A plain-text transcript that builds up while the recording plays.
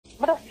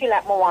feel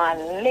like I want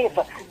to live.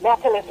 I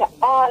tell you,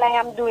 all I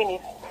am doing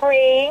is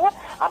praying.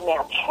 I may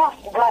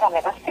trust God. I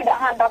may see the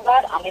hand of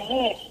God. I may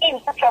leave him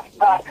to trust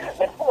God.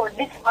 Before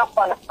this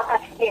happened, I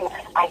asked him.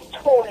 I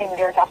told him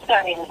there's a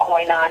planning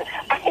going on.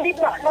 I did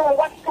not know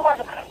what it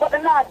was, but the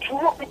Lord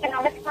dropped it in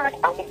my spirit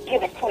and I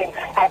give it to him.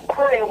 I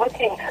pray with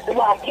him. The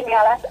Lord give me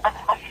a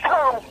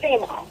psalm to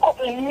him a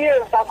couple of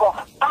years ago.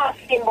 Ask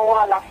him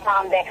all the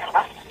psalm there.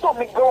 I saw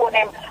me grow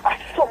them. I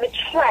saw me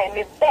try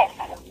my best.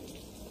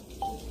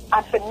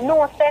 And for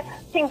no say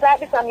things like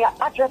this on your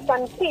address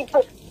and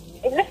people.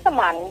 Listen,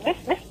 man, this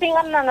thing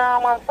I'm not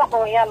man,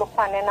 something you look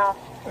on, you know.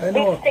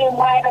 This thing,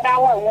 why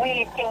that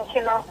we think,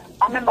 you know.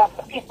 I remember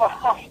people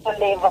have to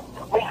live.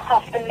 We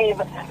have to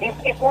live.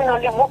 If we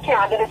don't live, we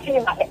can't do the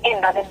same at the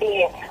end of the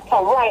day.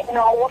 So right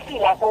now, we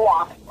feel like we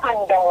want to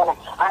stand down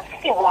and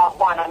see what's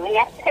going on.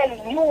 I tell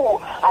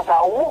you, as a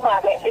woman,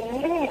 that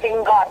believe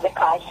in God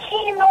because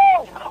He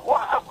knows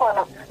what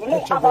happened. Me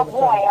have a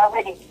boy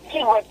already.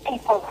 See where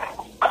people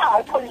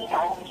call police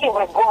and see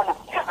where gun.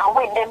 And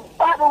when them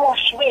bad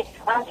rush me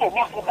and say,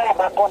 me have to buy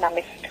my gun and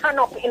me stand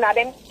up in a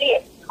them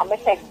state. And I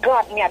say,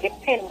 God, me I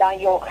depend on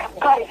you.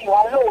 God, if you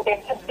allow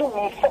them to do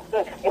me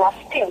something, you are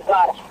still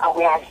God. And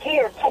we are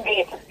here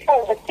today to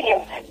tell the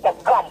things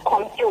that God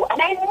come through.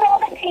 And I know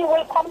that He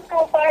will come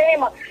through for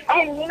him.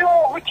 I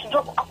know Rich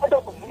just have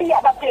to be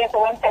at the place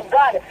where he said,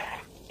 God,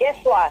 guess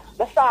what?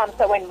 The Psalm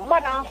said, when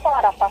mother and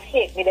father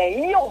forsake me,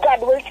 then you,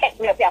 God, will take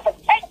me up here. So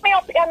take me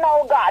up here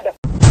now, God.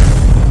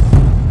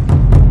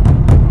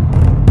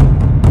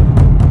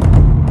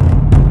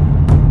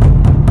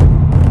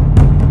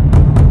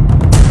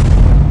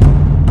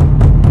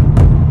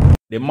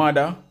 The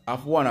mother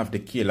of one of the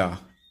killer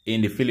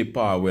in the Philip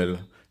Paulwell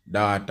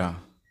daughter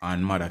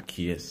and mother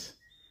case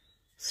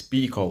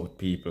speak out,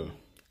 people,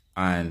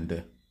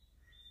 and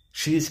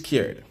she's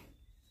scared.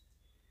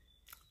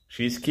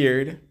 She's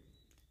scared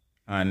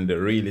and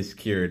really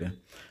scared.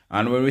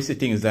 And when we see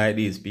things like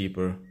these,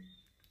 people,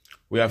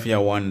 we have to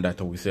wonder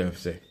to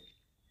ourselves, say,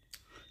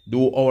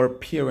 do our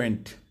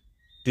parents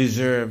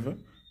deserve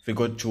to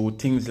go through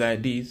things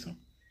like these?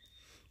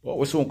 But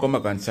we soon come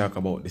back and talk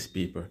about this,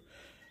 people.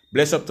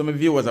 Bless up to my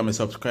viewers and my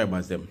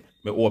subscribers them.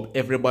 I hope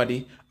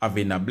everybody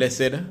having a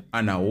blessed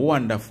and a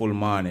wonderful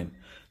morning.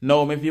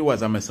 Now my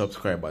viewers and my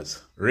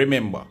subscribers,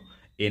 remember,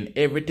 in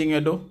everything you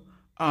do,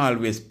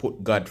 always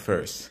put God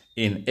first.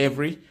 In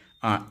every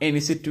and any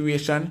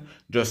situation,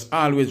 just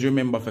always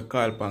remember to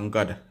call upon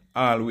God.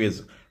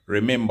 Always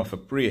remember to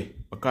pray.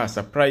 Because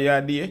a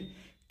prayer day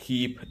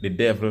keep the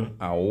devil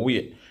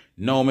away.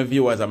 Now my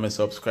viewers and my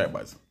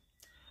subscribers,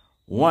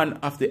 one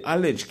of the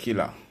alleged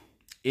killer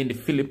in the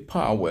Philip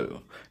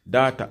Paulwell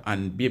daughter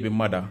and baby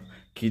mother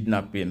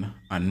kidnapping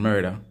and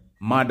murder,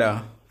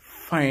 mother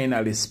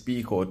finally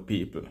speak out,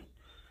 people.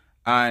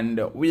 And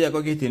we are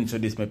going to get into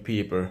this, my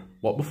people.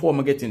 But before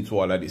we get into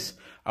all of this,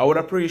 I would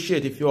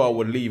appreciate if you all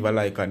would leave a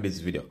like on this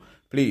video.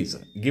 Please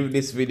give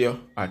this video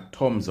a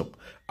thumbs up.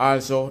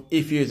 Also,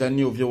 if you are a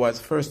new viewer,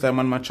 first time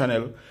on my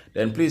channel,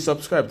 then please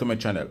subscribe to my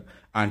channel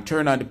and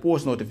turn on the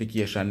post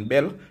notification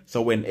bell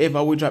so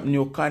whenever we drop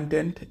new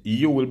content,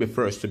 you will be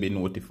first to be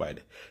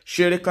notified.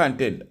 Share the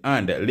content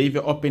and leave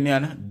your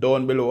opinion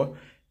down below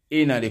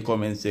in the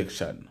comment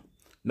section.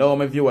 Now,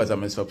 my viewers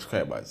and my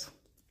subscribers,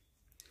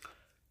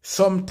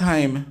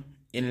 sometime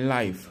in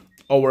life,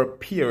 our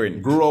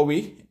parents grow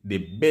we the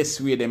best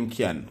way them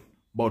can,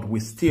 but we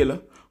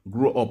still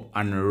grow up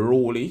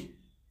unruly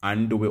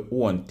and do our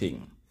own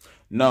thing.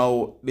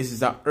 Now, this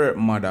is a hurt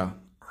mother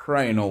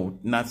crying out,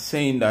 not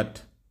saying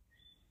that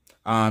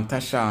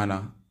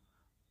Tashana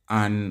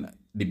and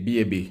the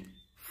baby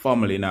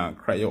family now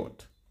cry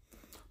out.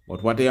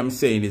 But what I am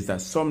saying is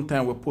that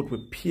sometimes we put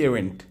with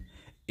parent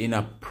in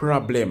a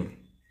problem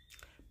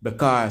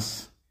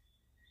because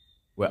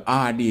we're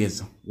hard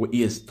days,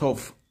 we is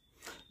tough.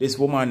 This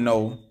woman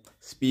now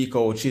speak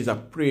out, she's a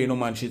praying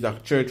woman, she's a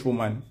church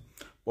woman,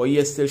 but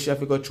yet still she have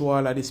to go through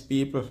all of these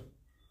people.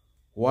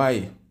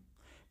 Why?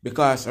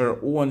 Because her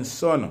own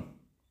son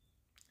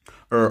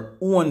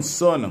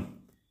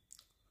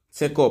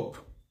take up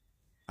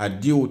a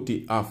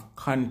duty of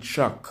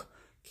contract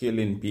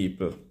killing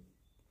people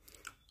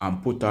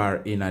and put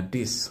her in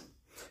this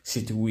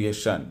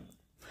situation.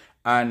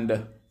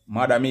 And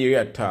Madam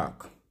Mary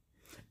talk,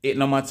 it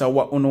no matter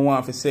what you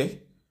want to say,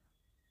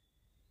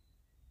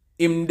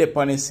 him dey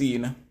on the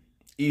scene,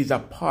 he's a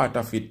part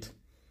of it,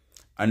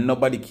 and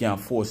nobody can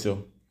force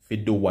you to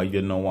do what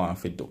you don't want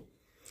to do.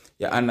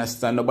 You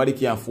understand? Nobody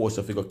can force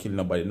you to go kill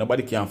nobody.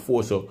 Nobody can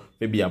force you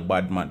to be a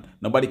bad man.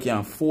 Nobody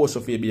can force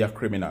you to be a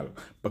criminal.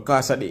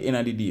 Because at the end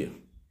of the day,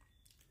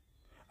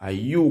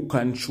 you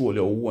control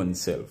your own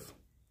self.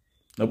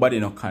 Nobody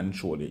no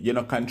control you. You're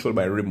not controlled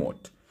by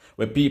remote.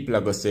 Where people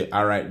are going to say,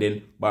 all right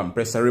then, bam,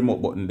 press a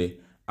remote button there,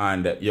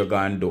 and you're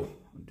going to do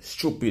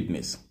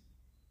stupidness.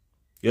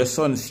 Your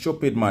son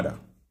stupid, mother.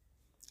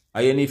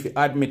 And if you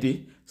admit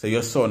it, say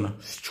your son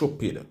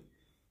stupid.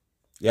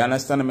 You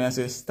understand me? I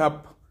say,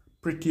 stop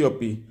pretty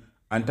uppy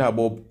and talk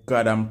about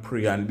God and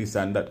pray and this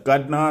and that.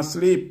 God not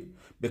sleep.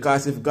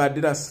 Because if God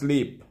did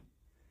sleep,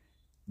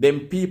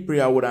 them people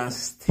here would have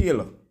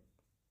still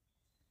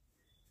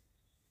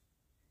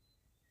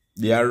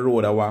their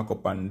road I walk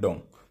up and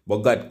down. But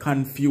God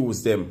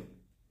confused them.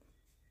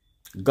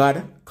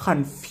 God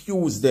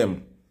confused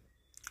them.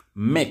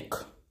 Make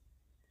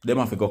them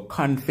have to go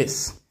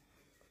confess.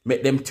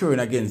 Make them turn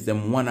against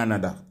them one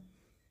another.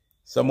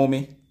 So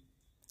mommy,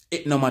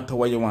 it no matter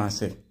what you want to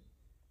say.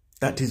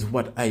 That is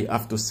what I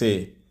have to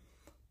say.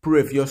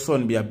 Pray for your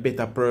son be a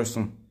better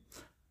person.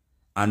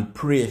 And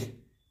pray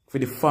for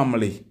the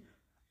family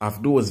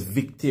of those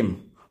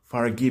victims.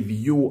 Forgive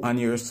you and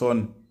your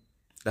son.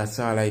 That's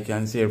all I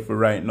can say for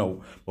right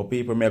now. But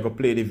people may go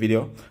play the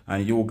video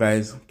and you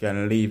guys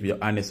can leave your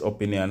honest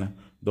opinion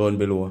down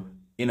below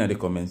in the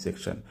comment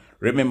section.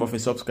 Remember to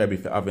subscribe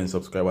if you haven't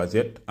subscribed as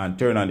yet and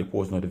turn on the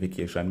post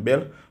notification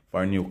bell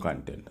for new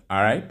content.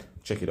 Alright?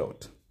 Check it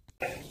out.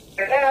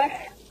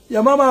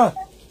 Yeah, mama.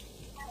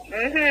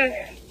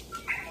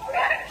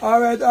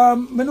 Alright, I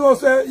know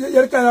say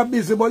you're kind of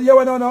busy, but you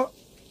wanna know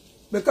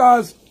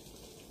because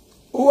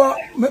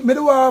me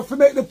do want to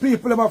make the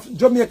people of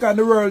Jamaica and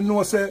the world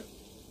know say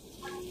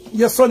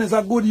your son is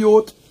a good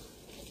youth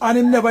and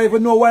he never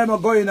even know why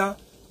I'm going now.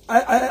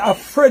 I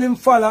afraid him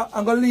follow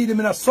and gonna lead him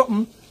in a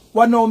something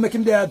what now make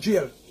him there at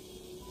jail.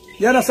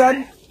 You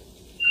understand?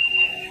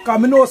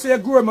 Because I know say you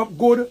grew him up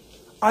good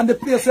and the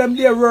place him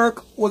there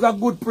work was a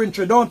good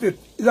printer, don't it?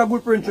 It's a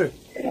good printer.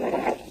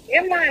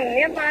 Yeah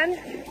man.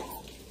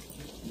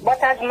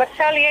 But as I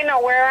tell you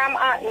know where I'm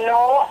at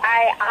now,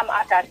 I am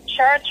at a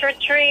church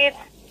retreat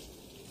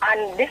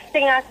and this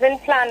thing has been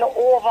planned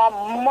over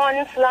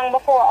months long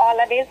before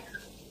all of this.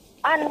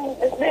 And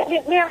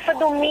me have to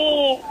do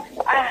me.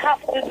 I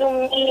have to do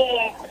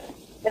me.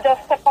 I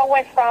just step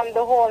away from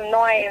the whole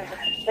noise.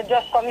 I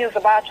just come use the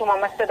bathroom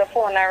and I see the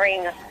phone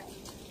ring.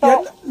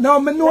 So, yeah, now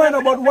I know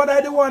about what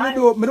I do want to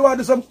do. I do want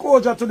to do some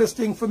closure to this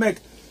thing for make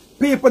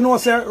people know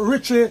say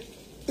Richie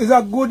is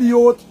a good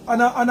youth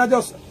and I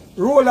just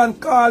roll and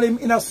call him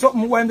in a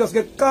something where him just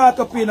get caught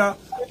up in a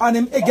and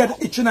him get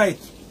itchy night.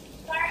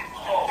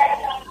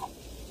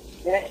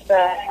 Yes,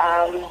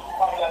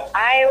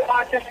 I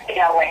want to stay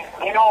away.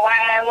 You know why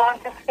I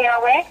want to stay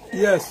away?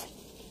 Yes.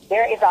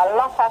 There is a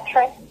lot of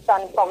threats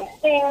and some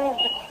things,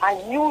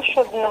 and you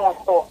should know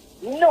so.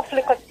 No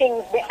little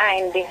things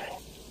behind this.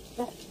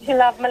 Still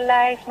have my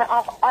life, I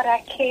have other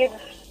kids.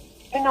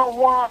 You know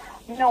want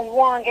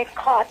to get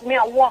caught. Me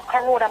I walk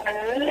around and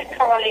I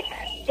literally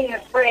feel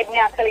afraid. Me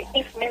I tell you,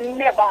 if me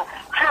never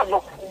have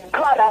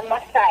God on my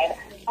side,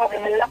 I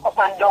will lock up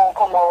and don't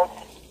come out.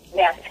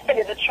 Me I tell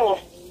you the truth.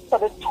 So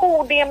the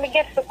 2 days me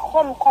get to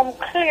come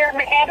clear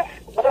my head,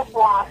 but just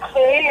want to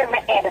clear my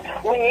head.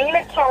 We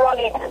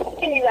literally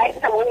feel like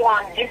we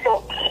want to give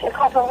up.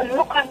 Because when we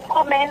look at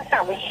comments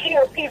and we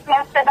hear people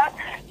say that,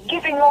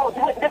 giving out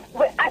with the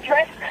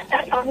address,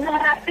 that's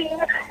another thing.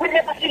 We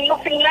never see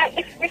nothing like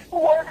this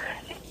before.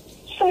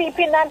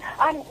 Sleeping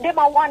and them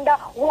I wonder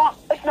what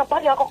if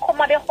nobody are gonna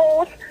come at the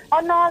house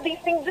and all these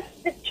things. This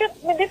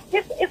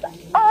is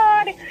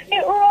hard,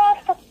 it's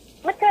rough.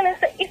 I tell you,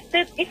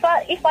 if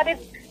I did,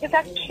 it's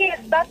a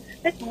case that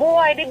this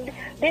boy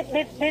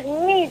did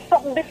need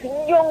something, this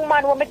young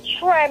man will me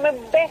try my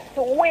best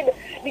with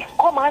this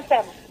come and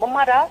say, my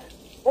mother,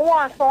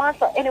 want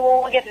so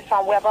anyone will get it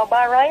from where I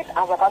buy right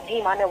and we're gonna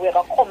give and we're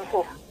gonna come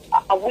to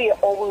a way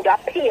or we would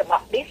have pay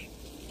back this.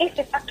 If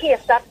it's a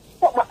case that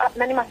something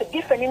happened and he must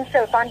different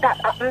himself and that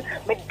happened,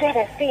 me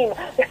didn't see him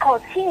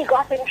because he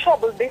got in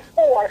trouble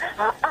before.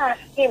 I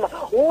asked him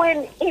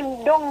when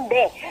him down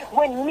there,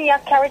 when me I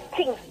carry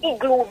things, he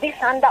glue this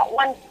and that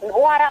one,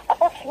 water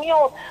push me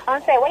out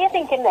and say, what you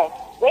thinking there?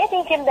 What you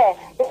thinking there?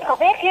 It's a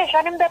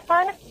vacation in the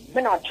pan.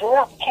 Me not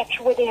drop catch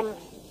with him.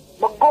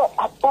 Me go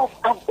above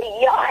and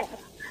beyond.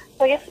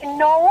 So you see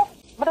now,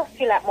 I don't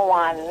feel like I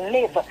want to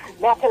live.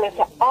 Me I tell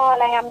you,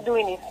 all I am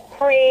doing is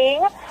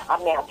praying. I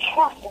may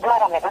trust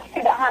God. I may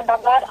see the hand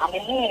of God. I may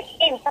leave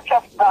him to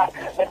trust God.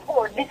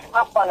 Before this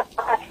happened,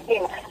 I asked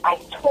him. I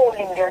told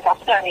him there's a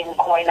planning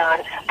going on.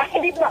 I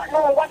did not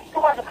know what it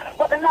was,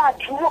 but the Lord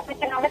dropped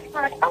it in my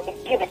spirit and I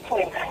give it to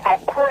him. I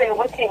pray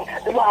with him.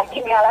 The Lord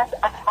give me a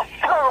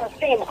psalm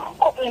theme a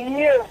couple of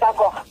years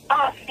ago.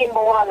 Ask him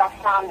all a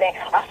psalm there.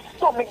 I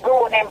saw me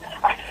grow them.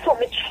 I saw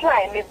me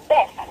try my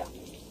best.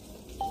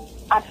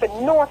 And for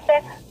no say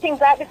things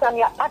like this on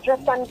your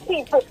address and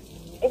people.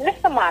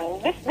 Listen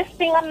man, this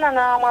thing I'm not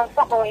normal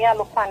something when you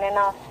look on you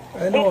know.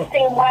 This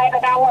thing why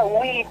that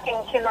what we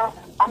think, you know.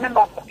 I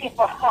remember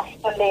people have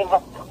to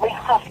live. We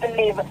have to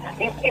live.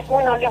 If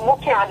we don't live,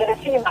 we can't do the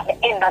same at the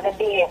end of the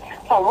day.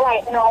 So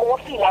right now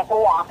we feel like we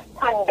want to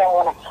stand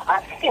down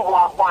and see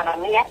what one.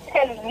 And me I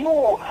tell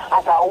you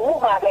as a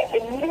woman that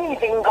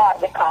believe in God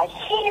because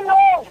he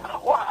knows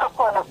what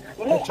happened.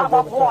 Me have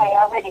a boy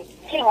already.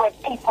 See where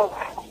people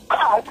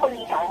call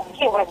police and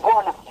see where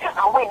gun.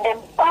 And when them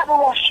bad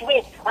rush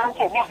with and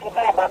say, me have to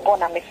buy my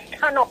gun and me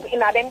stand up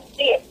in a them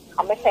state.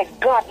 And I say,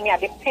 God, me I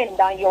depend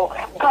on you.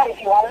 God, if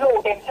you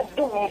allow them to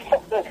do me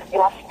something, you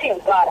are still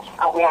God.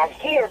 And we are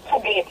here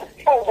today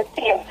to tell the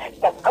things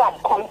that God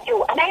come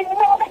through. And I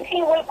know that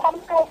he will come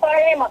through for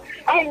him.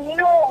 I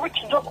know Rich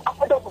just have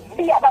to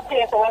the other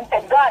place when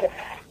said, God,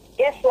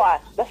 guess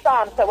what? The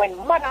Psalm said, when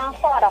mother and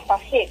father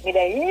forsake me,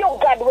 then you,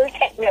 God, will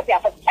take me up. You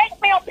have to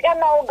take me up here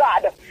now,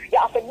 God. You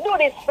have to do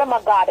this for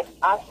my God.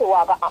 And so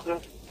what happen.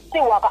 See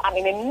what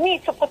happen. We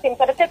need to put him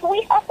to the test.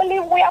 We have to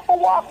live, we have to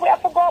walk, we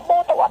have to go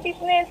about our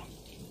business.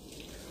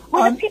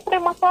 When the people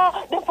them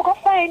up, they go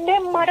find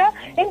them mother,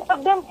 in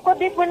fact them for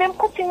this when them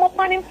cooking up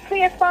on him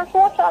face on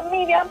social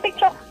media and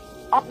picture.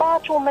 A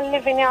bathroom I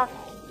live in here.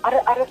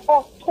 I the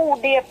first 2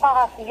 days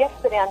past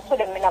yesterday and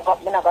today I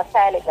got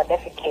silent or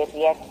defecate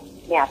yet.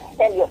 I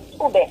tell you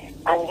today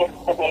and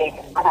yesterday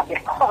and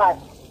because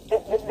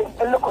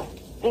the look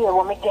deal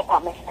when me get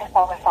up, me step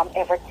away from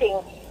everything.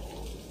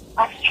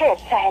 I straight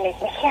silent,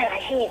 I can't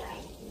hear.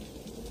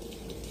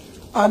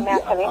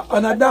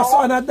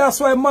 And that's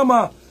why,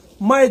 Mama,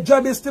 my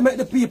job is to make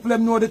the people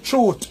them know the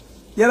truth.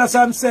 You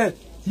understand what I'm saying?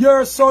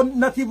 Your son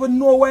not even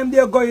know where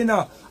they're going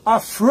now. A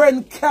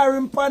friend carry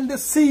him on the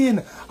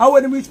scene. And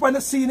when he reach on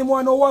the scene, he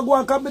want to know what go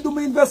on. Can me do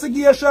my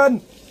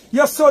investigation?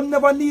 Your son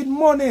never need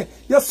money.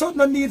 Your son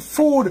no need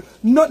food.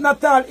 Nothing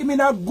at all. He mean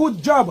a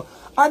good job.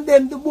 And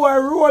then the boy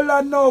roll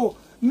on now.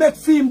 Make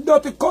him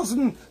dirty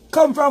cousin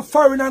come from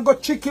foreign and go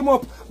check him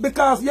up.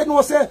 Because you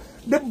know say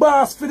the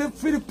boss for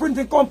the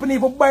printing company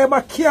for buy him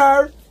a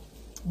car.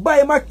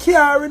 Buy my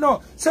car, you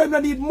know. So I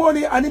need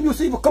money and him used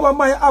to even come to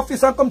my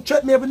office and come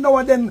check me every now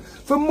and then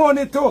for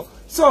money too.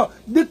 So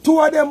the two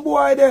of them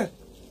boy there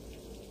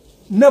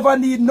never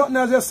need nothing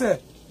as you say.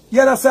 You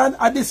understand?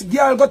 And this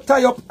girl got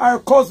tied up her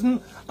cousin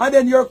and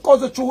then your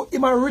cousin through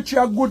him and Richie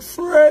a good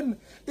friend.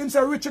 Him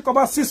say Richie come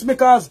assist me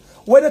because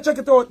when they check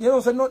it out, you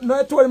know, say no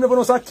I told him never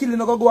know say killing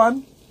no go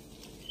on.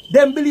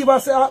 Them believe I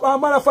say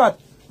matter of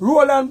fact,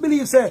 Roland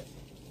believe say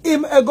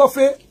him a go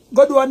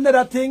do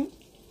another thing.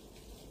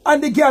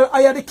 And the girl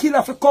hired the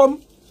killer to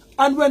come.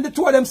 And when the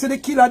two of them see the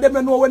killer, them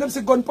don't know when them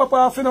see gun pop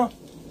off, you know.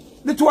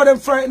 The two of them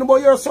frightened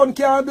about your son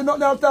can't do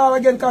nothing at all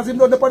again because he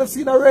know they're on the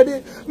scene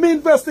already. Me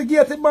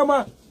investigate it,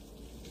 Mama.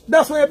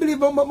 That's why I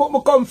believe I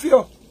come for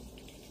you.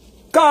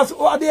 Because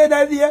at the end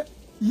of the day,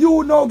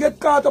 you now get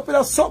caught up in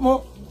a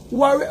something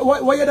why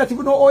you don't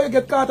even know how you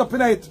get caught up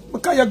in it.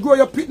 Because you grow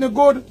your pitney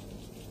good.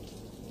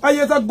 And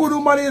you're a good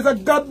woman, you're a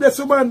God bless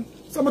woman.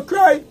 So I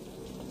cry.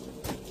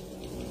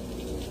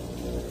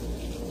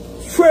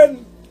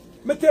 Friend,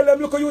 me tell them,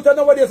 look at you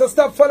nowadays, so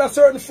stop follow a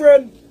certain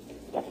friend.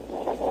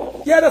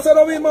 Yeah, that's what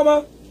I mean,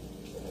 Mama.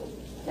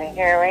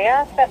 Here we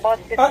are, about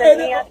sister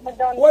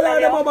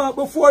well, Mama,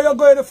 before you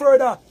go any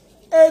further,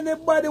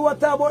 anybody what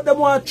talk about them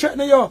want to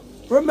threaten you,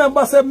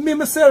 remember, say, me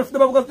myself, they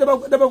have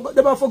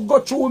to go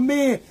through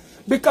me,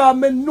 because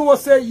me know,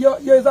 say, you're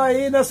an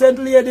innocent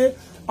lady,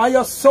 and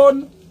your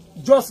son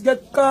just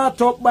get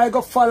caught up by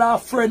go follow a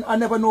friend and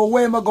never know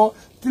where I go.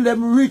 Till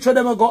them reach where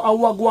them go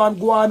and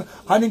go on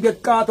and him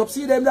get caught up.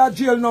 See them in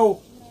jail now.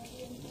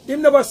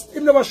 Him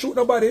never shoot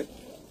nobody.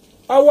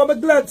 I want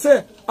me glad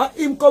say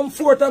him come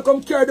forth and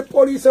come carry the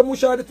police and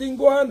mush all the thing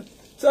go on.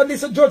 So at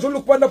least a judge will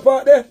look on the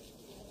part there.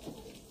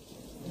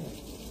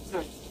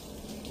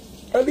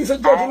 At least a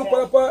judge will look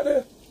on the part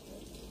there.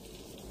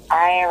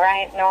 I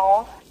right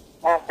now,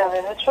 I'm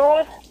telling the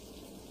truth.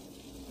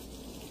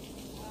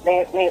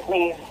 Me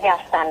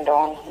stand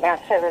down. Me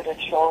tell you the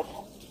truth.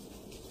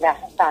 Me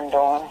stand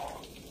down.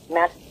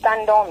 Me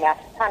stand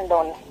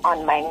down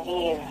on my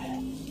knees.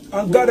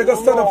 And God, I got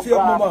stand up for your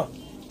Mama.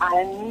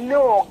 I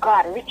know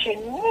God, Richie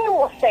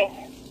knows say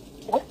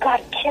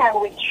God carry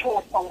with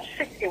through some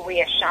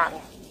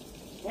situation.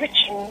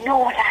 Richie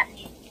know that.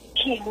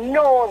 He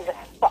knows.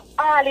 So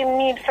all he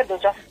needs to do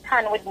just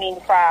stand with me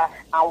in prayer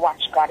and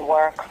watch God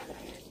work.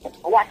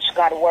 Watch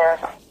God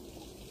work.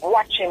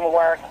 Watch him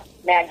work.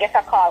 May I get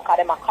a call because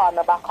they might call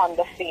me back on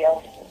the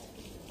field.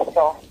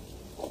 So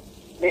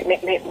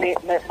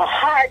my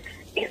heart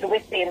is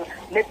with him,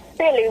 my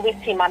belly with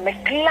him, and my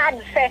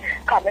glad say,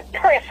 because I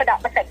pray for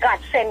that, I say, God,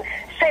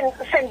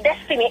 send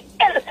destiny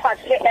help us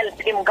to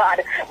help him,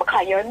 God,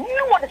 because you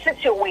know the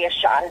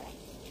situation.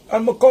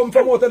 And I come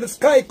from out of the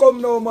sky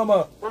come now,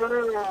 Mama.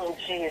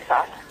 Jesus.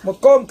 I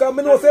come, because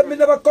I know say me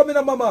never come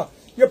in, Mama.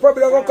 You're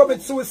probably going to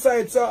commit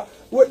suicide, so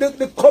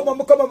they come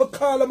and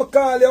I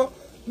call you.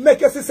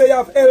 Make you say you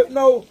have help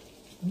now.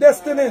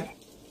 Destiny.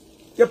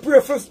 You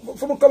pray for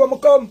me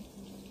come.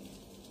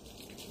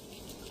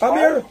 I'm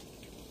here.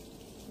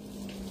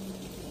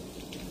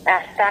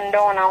 I stand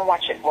down and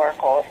watch it work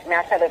out. May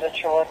I tell you the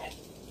truth?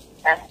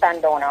 I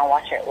stand down and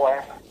watch it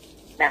work.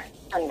 May I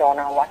stand down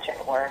and watch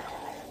it work.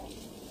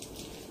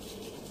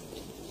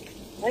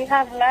 We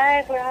have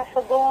life, we have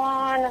to go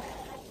on.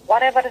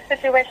 Whatever the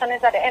situation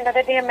is at the end of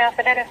the day, may I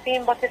say that I see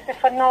him, but it's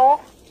for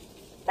now.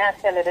 May I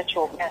tell you the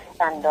truth? May I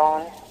stand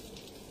down.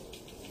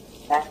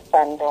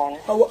 Stand down.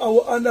 I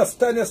will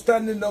understand you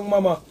standing down,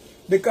 Mama.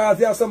 Because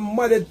there are some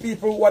mad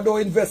people who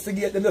don't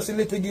investigate, they just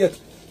litigate.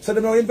 So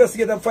they don't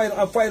investigate and find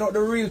out the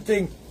real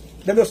thing.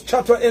 They just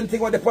chat for anything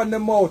what they put in their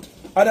mouth.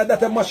 And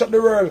that mash up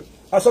the world.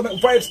 And some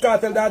vibes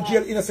cartel that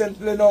jail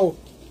innocently now.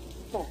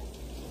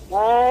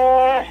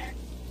 Oh,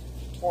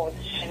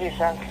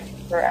 Jesus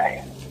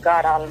Christ.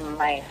 God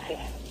Almighty.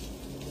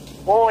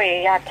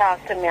 Boy, you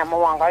talk to me, I'm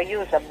going to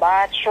use the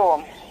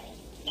bathroom.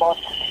 But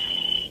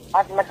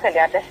as I tell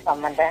you, this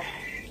summer there.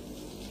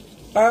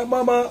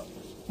 Mama, I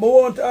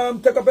won't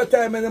take up your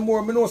time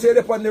anymore. I know say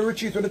they're on the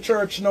retreat with the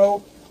church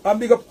now. And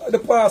big up the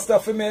pastor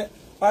for me.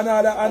 And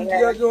all that. And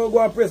you go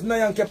and praise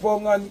Nayan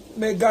Kepong and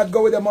may God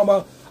go with them,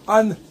 Mama.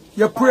 And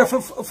you pray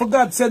for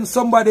God send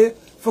somebody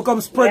to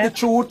come spread the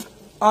truth.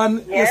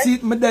 And you see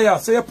it, me there.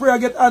 So your prayer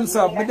get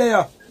answered, me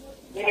there.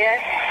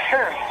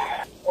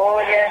 Yes. Oh,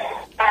 yes.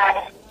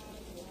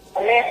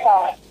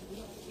 Later.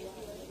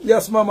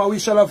 Yes, Mama, we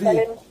shall have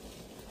you.